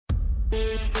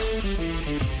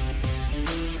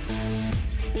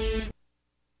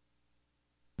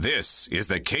This is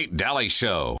the Kate Dalley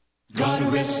Show.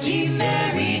 God rest ye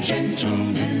merry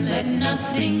gentlemen, let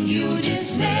nothing you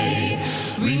dismay.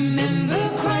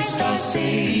 Remember Christ our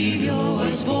Savior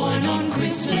was born on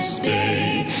Christmas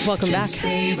Day. Welcome back.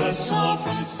 Save us all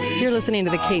from Satan. You're listening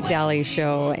to the Kate Dalley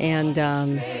Show, and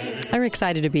I'm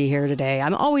excited to be here today.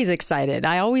 I'm always excited.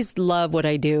 I always love what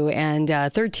I do, and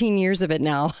 13 years of it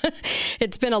now.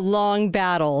 It's been a long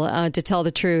battle, to tell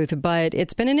the truth, but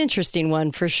it's been an interesting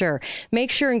one for sure.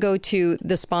 Make sure and go to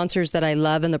the sponsors that I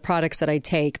love and the products that I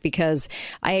take, because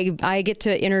I get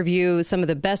to interview some of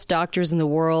the best doctors in the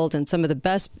world and some of the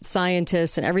best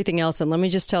scientists and everything else. And let me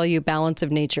just tell you, Balance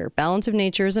of Nature. Balance of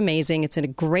Nature is amazing. It's a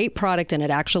great product and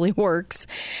it actually works.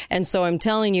 And so I'm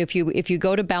telling you, if you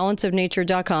go to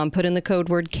balanceofnature.com, put in the code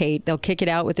word Kate, they'll kick it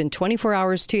out within 24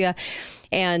 hours to you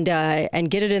and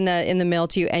get it in the mail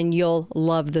to you, and you'll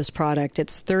love this product.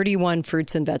 It's 31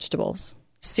 fruits and vegetables.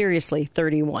 Seriously,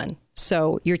 31.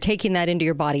 So you're taking that into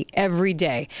your body every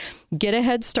day. Get a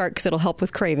head start, because it'll help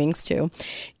with cravings too.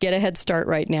 Get a head start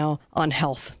right now on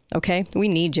health. Okay? We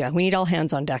need you. We need all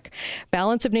hands on deck.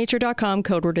 Balanceofnature.com,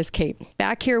 code word is Kate.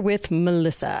 Back here with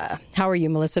Melissa. How are you,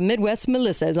 Melissa? Midwest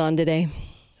Melissa is on today.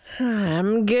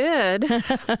 I'm good.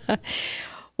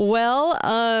 Well,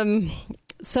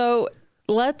 so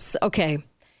okay.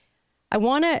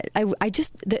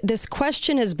 This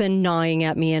question has been gnawing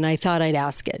at me, and I thought I'd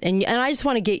ask it. And I just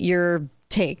want to get your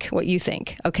take, what you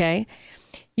think, okay?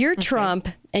 You're okay. Trump,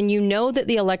 and you know that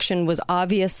the election was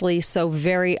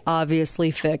very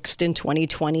obviously fixed in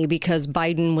 2020 because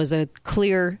Biden was a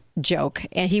clear joke.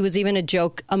 And he was even a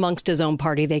joke amongst his own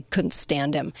party. They couldn't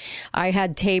stand him. I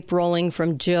had tape rolling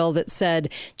from Jill that said,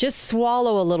 just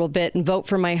swallow a little bit and vote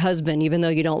for my husband, even though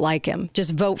you don't like him.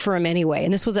 Just vote for him anyway.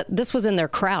 And this was in their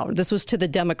crowd. This was to the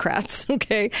Democrats.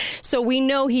 Okay. So we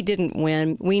know he didn't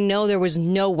win. We know there was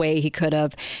no way he could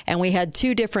have. And we had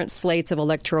two different slates of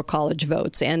electoral college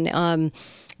votes. And,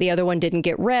 the other one didn't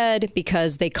get read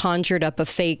because they conjured up a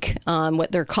fake,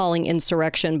 what they're calling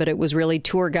insurrection, but it was really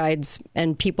tour guides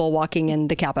and people walking in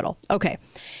the Capitol. Okay.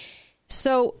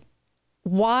 So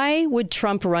why would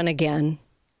Trump run again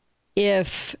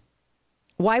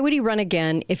why would he run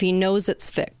again if he knows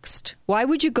it's fixed? Why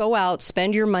would you go out,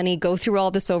 spend your money, go through all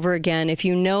this over again if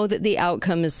you know that the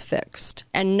outcome is fixed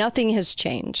and nothing has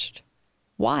changed?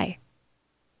 Why?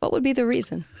 What would be the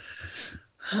reason?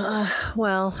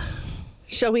 Well...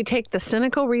 Shall we take the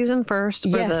cynical reason first?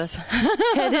 Yes.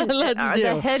 Let's do.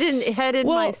 Your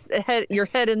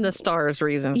head in the stars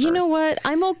reason first. You know what?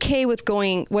 I'm okay with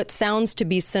going what sounds to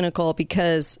be cynical,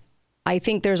 because I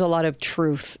think there's a lot of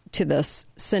truth to this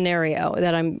scenario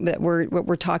that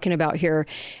we're talking about here,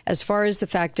 as far as the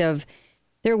fact of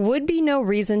there would be no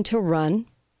reason to run.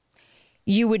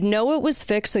 You would know it was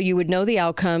fixed, so you would know the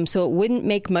outcome, so it wouldn't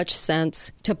make much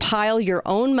sense to pile your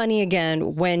own money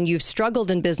again when you've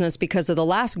struggled in business because of the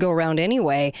last go-around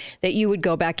anyway, that you would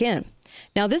go back in.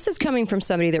 Now, this is coming from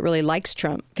somebody that really likes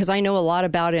Trump, because I know a lot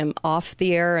about him off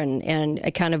the air and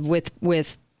kind of with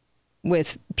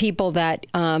people that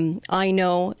I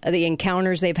know, the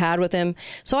encounters they've had with him.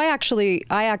 So I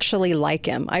actually like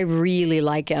him. I really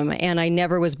like him. And I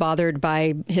never was bothered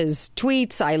by his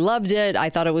tweets. I loved it. I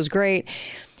thought it was great.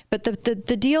 But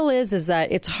the deal is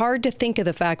that it's hard to think of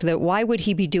the fact that why would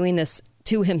he be doing this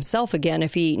to himself again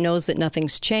if he knows that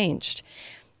nothing's changed?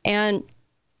 And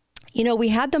you know, we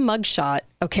had the mugshot,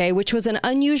 okay, which was an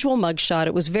unusual mugshot.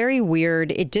 It was very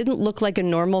weird. It didn't look like a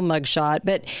normal mugshot.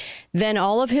 But then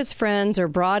all of his friends are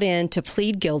brought in to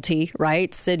plead guilty,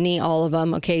 right? Sydney, all of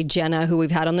them. Okay, Jenna, who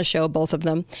we've had on the show, both of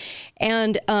them.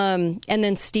 And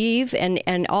then Steve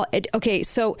and all. Okay,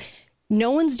 so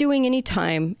no one's doing any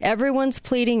time. Everyone's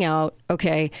pleading out,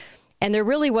 okay? And there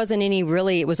really wasn't any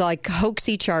it was like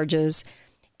hoaxy charges.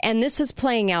 And this is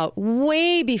playing out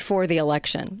way before the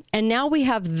election. And now we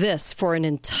have this for an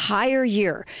entire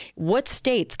year. What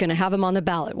state's going to have him on the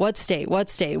ballot? What state?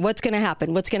 What's going to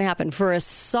happen? What's going to happen? For a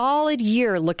solid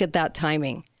year, look at that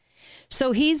timing.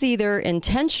 So he's either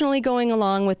intentionally going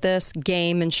along with this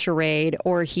game and charade,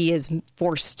 or he is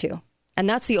forced to. And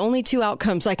that's the only two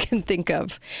outcomes I can think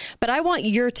of. But I want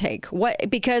your take.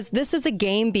 Because this is a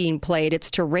game being played. It's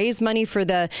to raise money for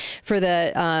the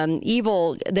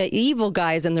evil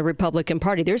guys in the Republican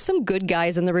Party. There's some good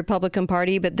guys in the Republican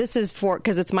Party, but this is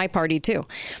because it's my party too.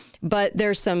 But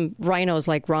there's some rhinos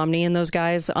like Romney and those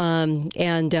guys,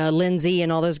 and Lindsay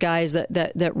and all those guys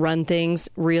that run things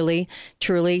really,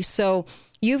 truly. So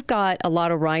you've got a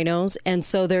lot of rhinos. And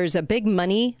so there's a big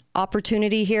money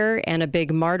opportunity here and a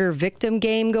big martyr victim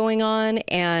game going on.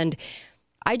 And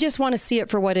I just want to see it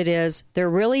for what it is. There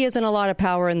really isn't a lot of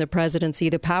power in the presidency.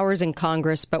 The power's in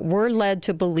Congress, but we're led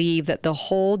to believe that the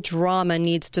whole drama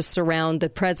needs to surround the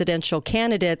presidential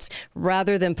candidates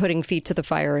rather than putting feet to the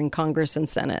fire in Congress and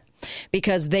Senate,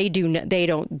 because they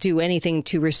don't do anything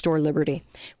to restore liberty.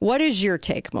 What is your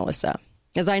take, Melissa?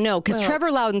 As I know, because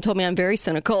Trevor Loudon told me I'm very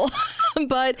cynical,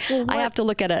 but I have to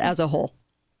look at it as a whole.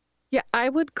 Yeah, I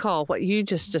would call what you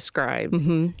just described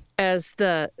as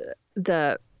the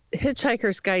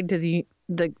Hitchhiker's Guide to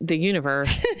the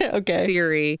Universe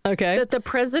theory. Okay. That the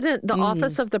president, the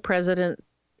office of the president,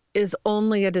 is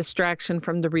only a distraction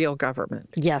from the real government.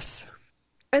 Yes.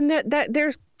 And that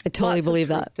there's I totally believe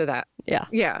that. To that. Yeah.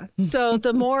 Yeah. So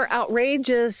the more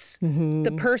outrageous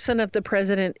the person of the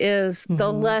president is,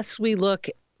 the less we look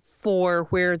for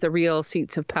where the real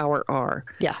seats of power are.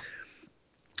 Yeah.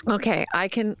 Okay, I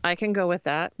can go with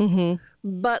that.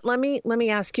 But let me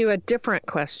ask you a different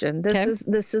question.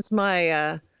 This is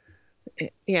my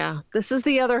this is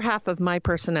the other half of my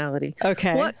personality.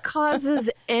 Okay. What causes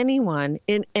anyone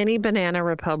in any banana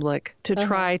republic to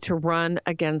try to run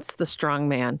against the strong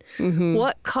man?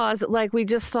 What caused, like we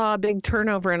just saw a big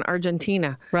turnover in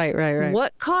Argentina. Right.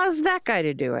 What caused that guy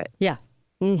to do it? Yeah.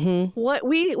 What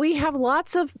we have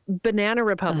lots of banana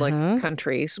republic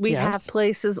countries. We have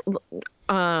places,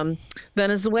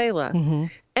 Venezuela,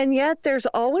 and yet there's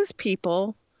always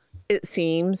people, it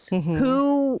seems,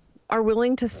 who are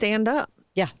willing to stand up.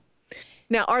 Yeah.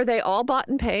 Now, are they all bought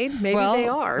and paid? Maybe they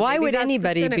are. Why would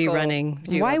anybody be running?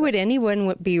 Why would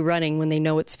anyone be running when they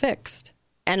know it's fixed?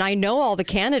 And I know all the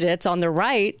candidates on the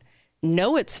right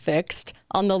know it's fixed.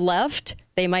 On the left,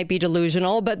 they might be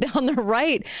delusional, but on the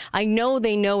right, I know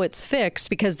they know it's fixed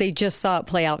because they just saw it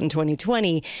play out in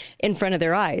 2020 in front of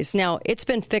their eyes. Now, it's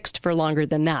been fixed for longer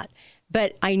than that,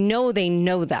 but I know they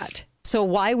know that. So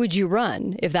why would you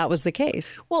run if that was the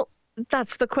case? Well,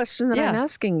 that's the question that I'm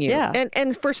asking you. Yeah.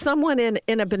 And for someone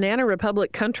in a banana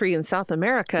republic country in South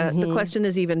America, the question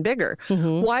is even bigger.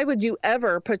 Why would you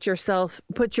ever put your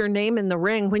name in the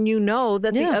ring when you know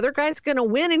that the other guy's going to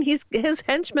win and his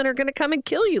henchmen are going to come and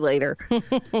kill you later?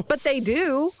 But they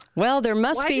do. Well, there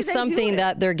must be something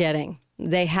that they're getting.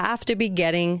 They have to be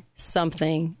getting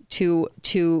something to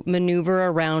maneuver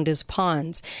around as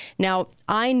pawns. Now,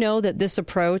 I know that this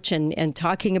approach and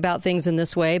talking about things in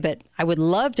this way, but I would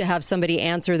love to have somebody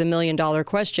answer the $1 million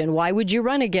question. Why would you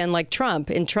run again like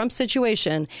Trump in Trump's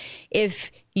situation?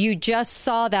 If you just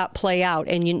saw that play out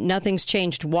and nothing's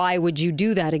changed, why would you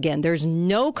do that again? There's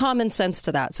no common sense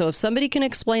to that. So if somebody can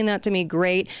explain that to me,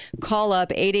 great. Call up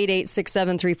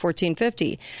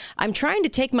 888-673-1450. I'm trying to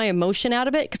take my emotion out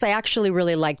of it because I actually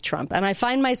really like Trump. And I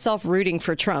find myself rooting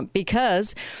for Trump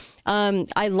because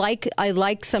I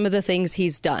like some of the things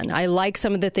he's done. I like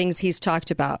some of the things he's talked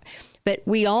about. But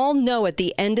we all know at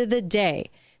the end of the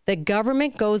day, the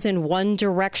government goes in one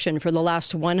direction for the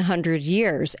last 100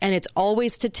 years, and it's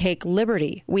always to take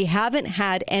liberty. We haven't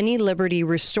had any liberty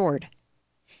restored.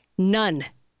 None.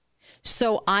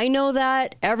 So I know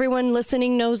that. Everyone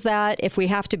listening knows that. If we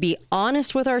have to be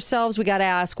honest with ourselves, we got to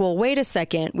ask, well, wait a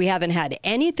second. We haven't had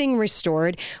anything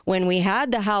restored. When we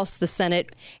had the House, the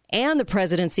Senate, and the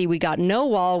presidency, we got no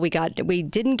wall. We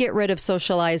didn't get rid of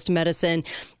socialized medicine.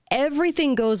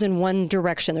 Everything goes in one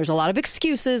direction. There's a lot of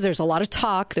excuses. There's a lot of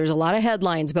talk. There's a lot of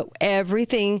headlines, but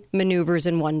everything maneuvers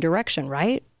in one direction,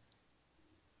 right?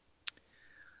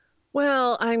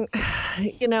 Well,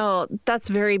 that's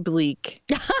very bleak.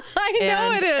 I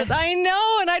know it is. I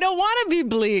know, and I don't want to be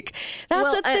bleak.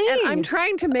 That's the thing. And I'm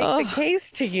trying to make the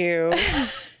case to you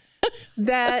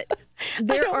that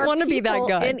there are people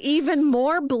in even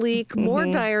more bleak, more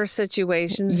dire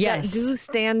situations that do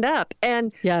stand up.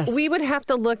 And we would have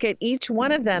to look at each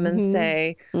one of them and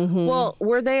say, well,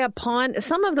 were they a pawn?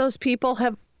 Some of those people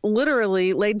have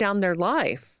literally laid down their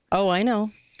life. Oh, I know.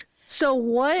 So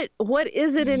what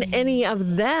is it in any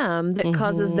of them that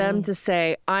causes them to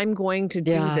say, I'm going to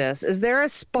do this? Is there a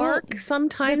spark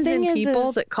sometimes in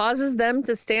people that causes them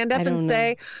to stand up and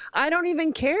say, I don't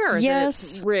even care that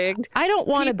it's rigged? I don't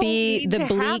want to be the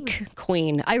bleak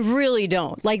queen. I really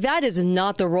don't. Like, that is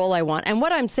not the role I want. And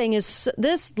what I'm saying is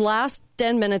this last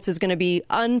 10 minutes is going to be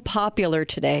unpopular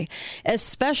today,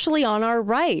 especially on our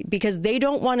right, because they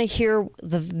don't want to hear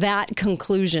that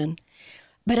conclusion.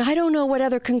 But I don't know what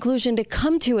other conclusion to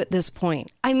come to at this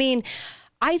point. I mean,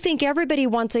 I think everybody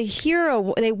wants a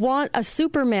hero. They want a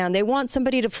Superman. They want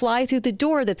somebody to fly through the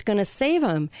door that's going to save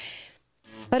them.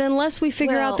 But unless we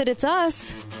figure out that it's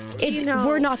us,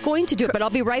 we're not going to do it. But I'll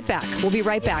be right back. We'll be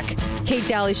right back. Kate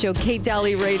Dalley Show,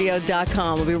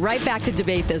 KateDalleyRadio.com. We'll be right back to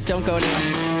debate this. Don't go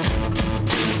anywhere.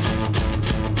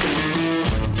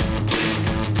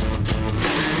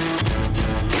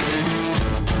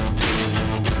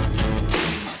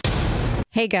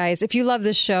 Hey guys, if you love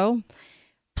this show,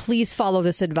 please follow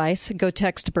this advice. Go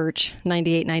text Birch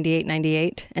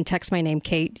 989898 and text my name,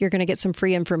 Kate. You're going to get some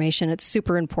free information. It's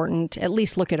super important. At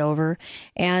least look it over.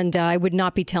 And I would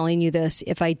not be telling you this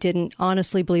if I didn't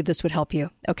honestly believe this would help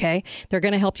you. Okay. They're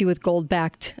going to help you with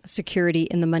gold-backed security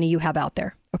in the money you have out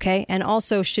there. Okay. And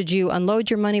also, should you unload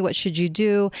your money? What should you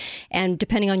do? And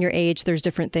depending on your age, there's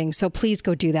different things. So please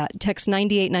go do that. Text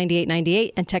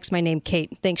 989898 and text my name,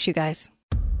 Kate. Thanks, you guys.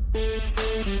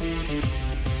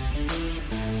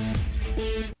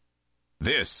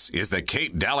 This is the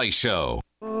Kate Dalley Show.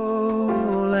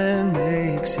 And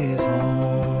makes his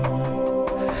home.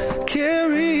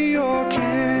 Carry your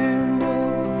candle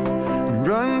and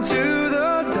run to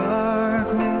the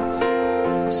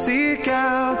darkness. Seek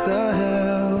out the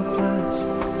helpless,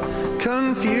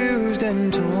 confused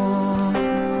and torn.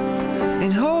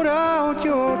 And hold out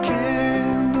your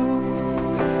candle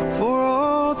for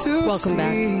all to see. Welcome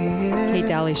back. Kate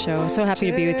Dalley Show. So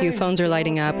happy to be with you. Phones are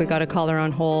lighting up. We got a caller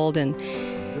on hold, and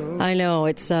I know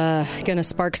it's going to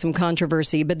spark some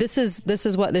controversy, but this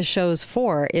is what this show's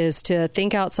for, is to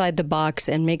think outside the box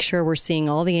and make sure we're seeing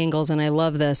all the angles. And I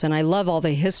love this. And I love all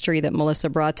the history that Melissa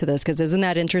brought to this, because isn't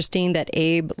that interesting that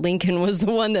Abe Lincoln was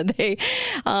the one that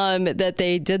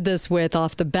they did this with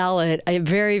off the ballot?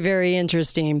 Very, very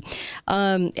interesting.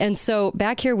 And so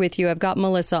back here with you, I've got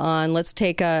Melissa on. Let's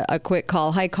take a quick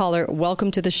call. Hi, caller. Welcome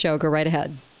to the show. Go right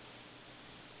ahead.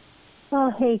 Oh,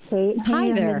 hey, Kate. Hi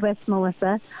hey, there. Midwest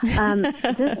Melissa.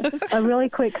 Just a really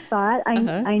quick thought.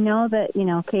 I know that,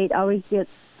 Kate always gets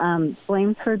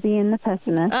blamed for being the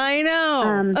pessimist. I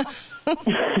know.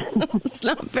 It's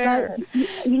not fair. But,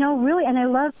 really, and I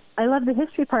love the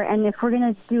history part. And if we're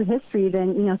going to do history,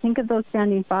 then, think of those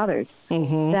founding fathers.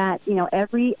 Mm-hmm. That,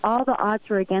 all the odds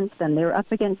were against them. They were up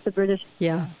against the British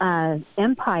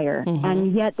Empire, mm-hmm.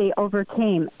 and yet they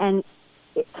overcame. And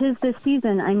 'tis the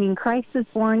season. I mean, Christ was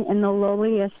born in the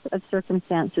lowliest of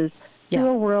circumstances to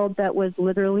a world that was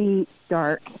literally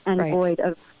dark and void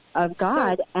of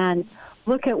God. And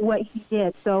look at what he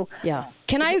did. So,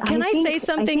 can I say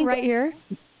something right here?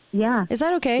 Yeah. Is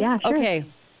that okay? Yeah, sure. Okay.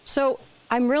 So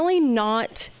I'm really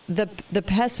not the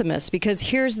pessimist, because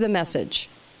here's the message.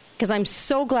 Because I'm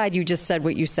so glad you just said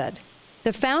what you said.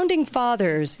 The founding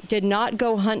fathers did not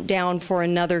go hunt down for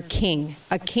another king,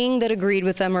 a king that agreed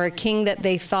with them or a king that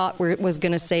they thought was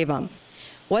going to save them.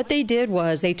 What they did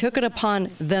was they took it upon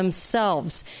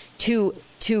themselves to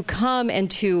come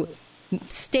and to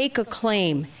stake a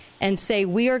claim and say,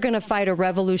 we are going to fight a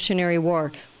revolutionary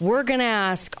war. We're going to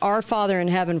ask our Father in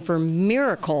heaven for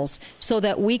miracles so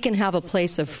that we can have a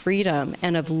place of freedom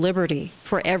and of liberty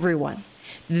for everyone.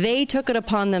 They took it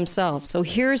upon themselves. So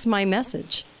here's my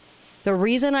message. The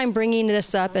reason I'm bringing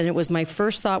this up, and it was my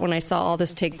first thought when I saw all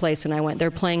this take place, and I went,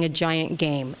 they're playing a giant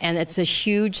game, and it's a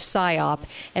huge psyop,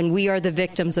 and we are the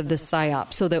victims of this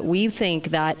psyop, so that we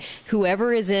think that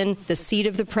whoever is in the seat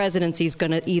of the presidency is going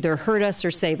to either hurt us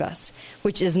or save us,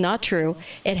 which is not true.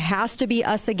 It has to be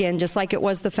us again, just like it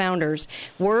was the founders.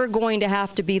 We're going to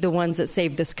have to be the ones that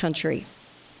save this country.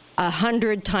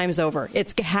 100 times over.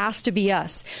 It has to be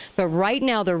us. But right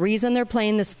now, the reason they're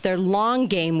playing their long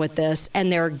game with this,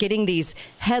 and they're getting these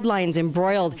headlines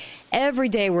embroiled. Every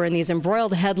day we're in these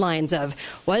embroiled headlines of,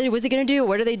 what was he going to do?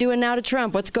 What are they doing now to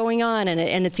Trump? What's going on?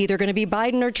 And it's either going to be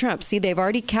Biden or Trump. See, they've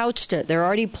already couched it. They're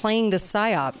already playing the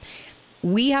psyop.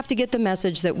 We have to get the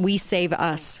message that we save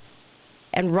us.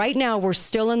 And right now, we're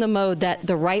still in the mode that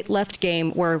the right-left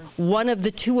game, where one of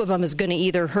the two of them is going to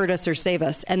either hurt us or save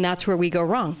us. And that's where we go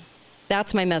wrong.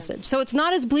 That's my message. So it's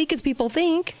not as bleak as people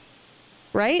think,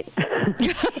 right?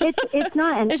 It's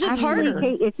not. And it's just actually, harder.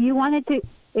 Kate, if you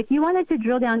wanted to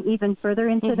drill down even further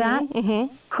into that,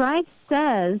 Christ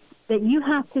says that you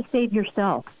have to save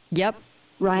yourself. Yep.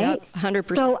 Right? Yep.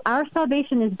 100%. So our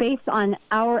salvation is based on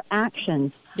our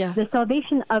actions. Yeah. The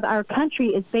salvation of our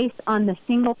country is based on the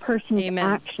single person's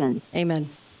actions. Amen.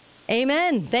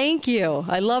 Amen. Thank you.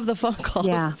 I love the phone call.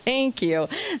 Yeah. Thank you.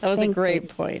 That was a great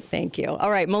point. Thank you.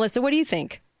 All right, Melissa, what do you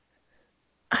think?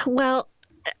 Well,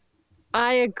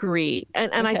 I agree.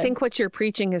 And I think what you're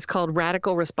preaching is called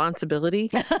radical responsibility.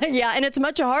 Yeah, and it's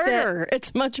much harder.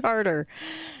 It's much harder.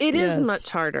 It is much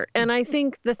harder. And I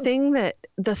think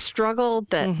the struggle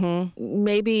that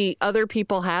maybe other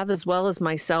people have as well as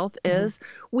myself is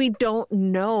we don't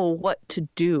know what to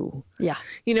do. Yeah.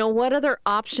 What other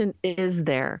option is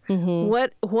there?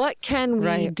 What can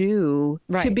we do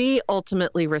to be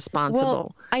ultimately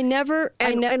responsible? Well,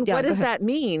 what does that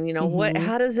mean?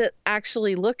 How does it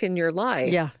actually look in your life?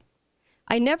 Yeah.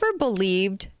 I never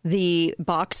believed the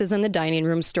boxes in the dining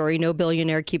room story. No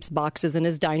billionaire keeps boxes in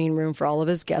his dining room for all of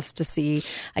his guests to see.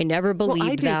 I never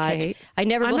believed that. Kate. I'm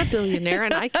a billionaire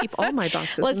and I keep all my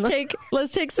boxes.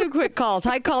 Let's take some quick calls.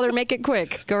 Hi, caller. Make it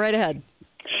quick. Go right ahead.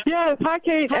 Yes, hi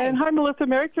Kate, and hi Melissa.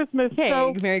 Merry Christmas. Hey,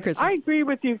 so, Merry Christmas. I agree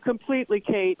with you completely,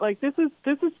 Kate. Like this is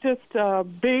just a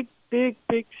big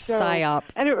show. Psyop.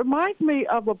 And it reminds me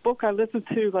of a book I listened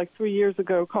to like 3 years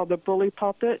ago called The Bully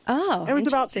Pulpit. Oh, it was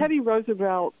about Teddy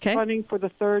Roosevelt running for the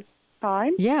third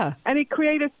time. Yeah. And he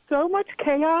created so much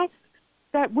chaos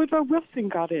that Woodrow Wilson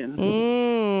got in.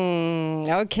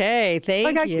 Okay,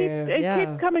 thank you. It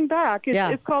keeps coming back.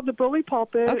 It's called The Bully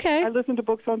Pulpit. Okay. I listen to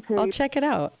books on tape. I'll check it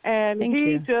out. And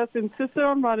he just insisted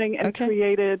on running and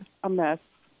created a mess.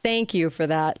 Thank you for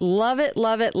that. Love it,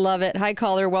 love it, love it. Hi,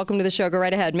 caller. Welcome to the show. Go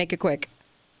right ahead. Make it quick.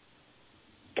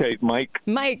 Kate, Mike.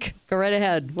 Mike, go right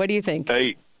ahead. What do you think?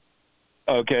 Hey.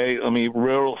 Okay, let me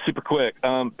real super quick.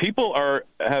 People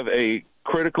have a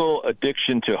critical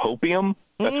addiction to hopium.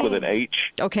 That's with an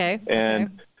H. Okay.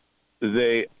 And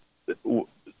they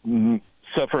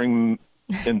suffering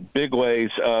in big ways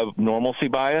of normalcy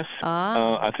bias.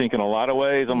 I think in a lot of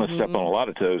ways, I'm going to step on a lot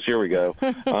of toes. Here we go.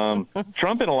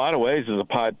 Trump in a lot of ways is a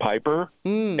Pied Piper,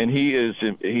 and he is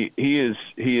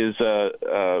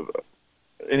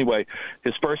anyway,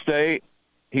 his first day,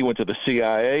 he went to the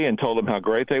CIA and told them how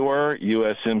great they were.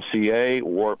 USMCA,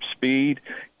 warp speed.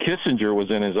 Kissinger was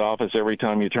in his office every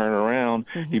time you turn around.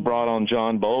 He brought on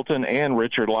John Bolton and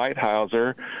Richard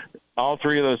Lighthouser. All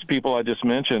three of those people I just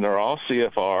mentioned are all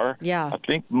CFR. Yeah. I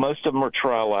think most of them are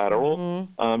trilateral.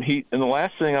 And the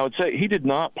last thing I would say, he did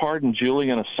not pardon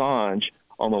Julian Assange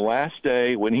on the last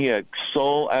day when he had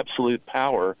sole absolute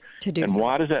power to do and so.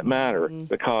 Why does that matter?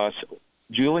 Because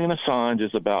Julian Assange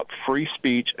is about free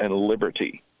speech and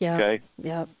liberty. Yeah. Okay?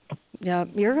 Yeah. Yeah,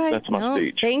 you're right. That's my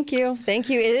speech. Thank you.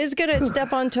 It is going to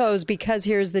step on toes because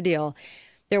here's the deal.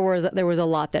 There was a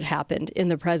lot that happened in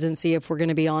the presidency, if we're going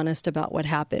to be honest about what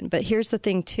happened. But here's the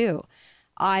thing, too.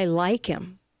 I like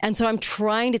him. And so I'm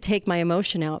trying to take my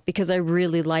emotion out because I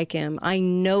really like him. I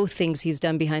know things he's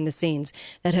done behind the scenes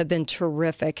that have been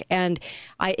terrific. And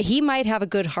he might have a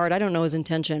good heart. I don't know his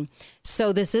intention.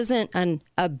 So this isn't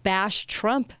a bash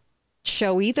Trump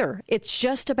show either. It's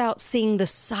just about seeing the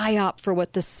psyop for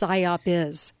what the psyop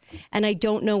is. And I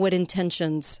don't know what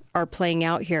intentions are playing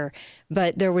out here,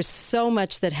 but there was so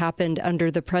much that happened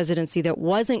under the presidency that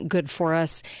wasn't good for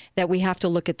us that we have to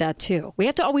look at that too. We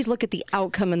have to always look at the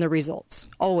outcome and the results,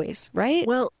 always, right?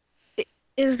 Well,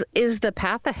 is the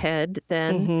path ahead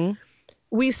then?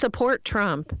 We support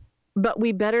Trump, but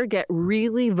we better get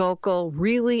really vocal,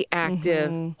 really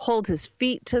active, hold his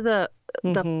feet to the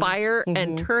fire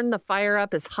and turn the fire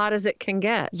up as hot as it can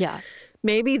get. Yeah.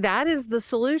 Maybe that is the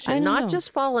solution, not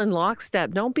just fall in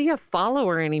lockstep. Don't be a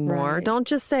follower anymore. Right. Don't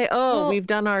just say, we've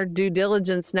done our due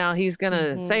diligence. Now he's going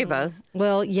to save us.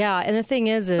 Well, yeah. And the thing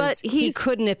is he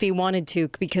couldn't if he wanted to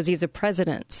because he's a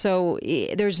president. So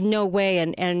there's no way.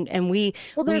 And we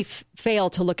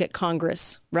fail to look at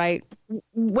Congress, right?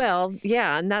 Well,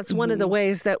 yeah. And that's one of the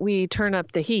ways that we turn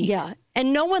up the heat. Yeah.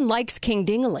 And no one likes King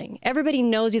Dingaling. Everybody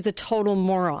knows he's a total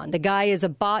moron. The guy is a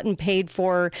bought and paid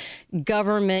for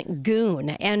government goon.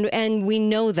 And we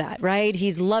know that, right?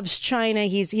 He loves China.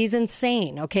 He's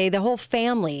insane, okay? The whole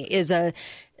family is a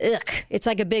ick. It's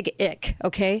like a big ick,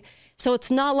 okay? So it's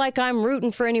not like I'm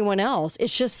rooting for anyone else.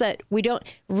 It's just that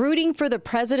rooting for the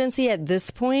presidency at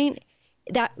this point,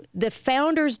 that the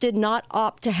founders did not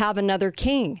opt to have another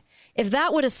king. If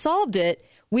that would have solved it,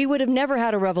 we would have never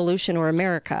had a revolution or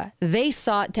America. They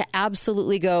sought to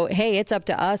absolutely go, hey, it's up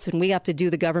to us and we have to do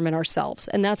the government ourselves.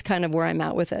 And that's kind of where I'm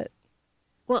at with it.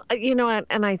 Well,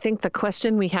 and I think the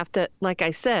question we have to, like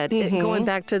I said, going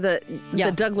back to the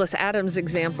Douglas Adams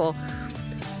example,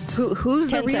 who's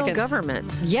the real government?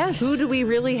 Yes. Who do we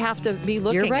really have to be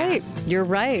looking at? You're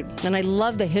right. And I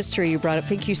love the history you brought up.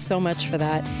 Thank you so much for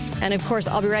that. And of course,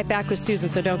 I'll be right back with Susan,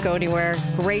 so don't go anywhere.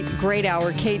 Great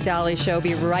hour. Kate Dalley Show.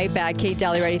 Be right back. Kate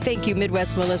Dalley ready. Thank you,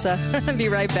 Midwest Melissa. Be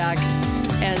right back.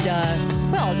 And,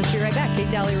 I'll just be right back.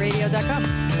 KateDalleyRadio.com.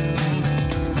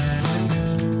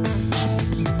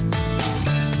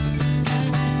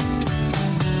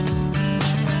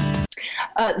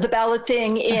 The ballot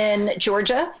thing in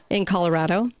Georgia. In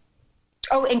Colorado.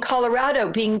 Oh, in Colorado,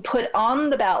 being put on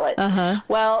the ballot.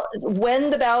 Well, when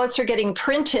the ballots are getting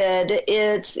printed,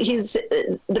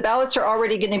 the ballots are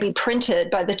already going to be printed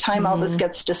by the time all this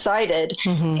gets decided.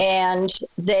 And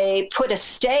they put a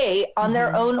stay on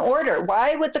their own order.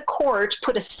 Why would the court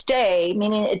put a stay,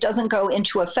 meaning it doesn't go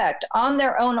into effect, on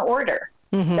their own order?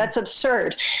 That's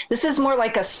absurd. This is more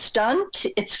like a stunt.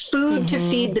 It's food to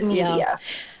feed the media. Yeah.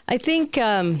 I think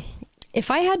if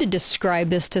I had to describe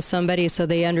this to somebody so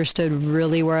they understood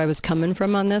really where I was coming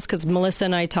from on this, because Melissa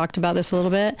and I talked about this a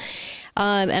little bit,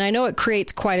 and I know it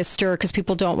creates quite a stir because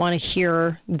people don't want to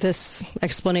hear this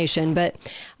explanation, but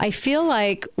I feel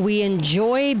like we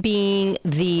enjoy being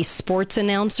the sports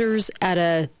announcers at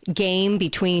a game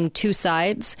between two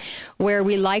sides, where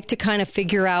we like to kind of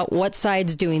figure out what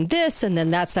side's doing this and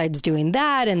then that side's doing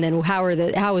that, and then how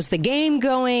is the game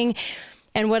going.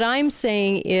 And what I'm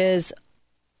saying is,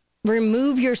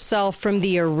 remove yourself from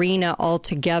the arena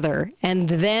altogether and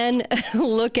then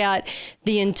look at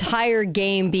the entire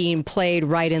game being played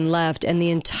right and left and the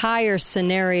entire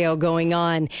scenario going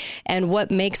on and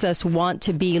what makes us want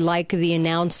to be like the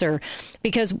announcer.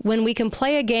 Because when we can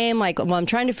play a game like, well, I'm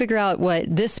trying to figure out what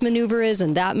this maneuver is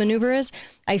and that maneuver is,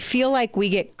 I feel like we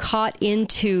get caught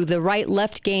into the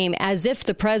right-left game as if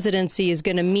the presidency is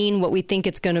going to mean what we think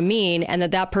it's going to mean and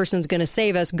that person's going to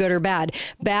save us, good or bad.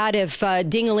 Bad if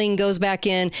Ding-a-ling goes back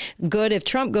in, good if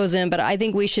Trump goes in. But I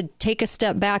think we should take a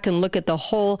step back and look at the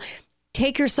whole.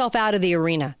 Take yourself out of the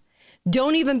arena.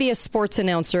 Don't even be a sports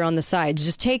announcer on the sides.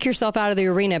 Just take yourself out of the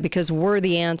arena, because we're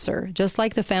the answer. Just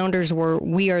like the founders were,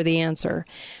 we are the answer.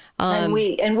 And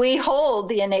we hold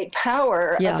the innate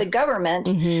power of the government.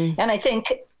 Mm-hmm. And I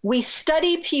think we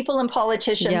study people and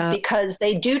politicians because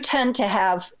they do tend to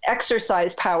have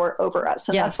exercise power over us.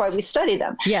 And that's why we study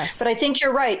them. Yes. But I think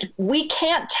you're right. We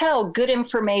can't tell good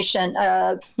information,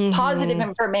 positive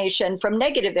information from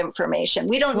negative information.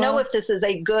 We don't know if this is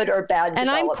a good or bad And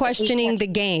I'm questioning the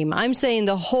game. I'm saying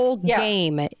the whole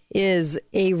game is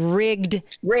a rigged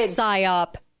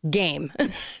psyop game.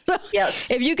 Yes.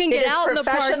 If you can get out in the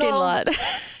parking lot.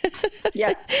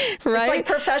 Yeah. Right. It's like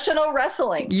professional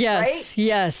wrestling. Yes. Right?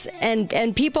 Yes.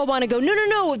 And people want to go,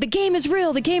 no, the game is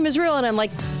real. The game is real. And I'm like,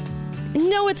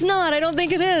 no, it's not. I don't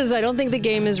think it is. I don't think the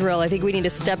game is real. I think we need to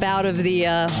step out of the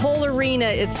whole arena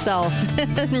itself and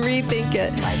rethink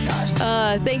it. Oh my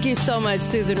gosh. Thank you so much,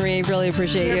 Susan Reeve. Really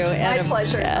appreciate you. My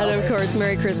pleasure. And of course,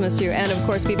 Merry Christmas to you. And of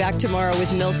course, be back tomorrow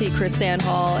with Milty, Chris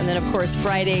Sandhall. And then, of course,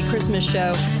 Friday, Christmas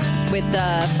show with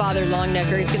Father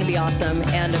Longnecker. He's going to be awesome.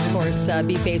 And of course,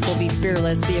 be faithful, be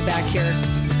fearless. See you back here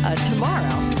tomorrow.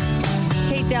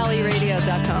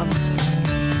 KateDalleyRadio.com.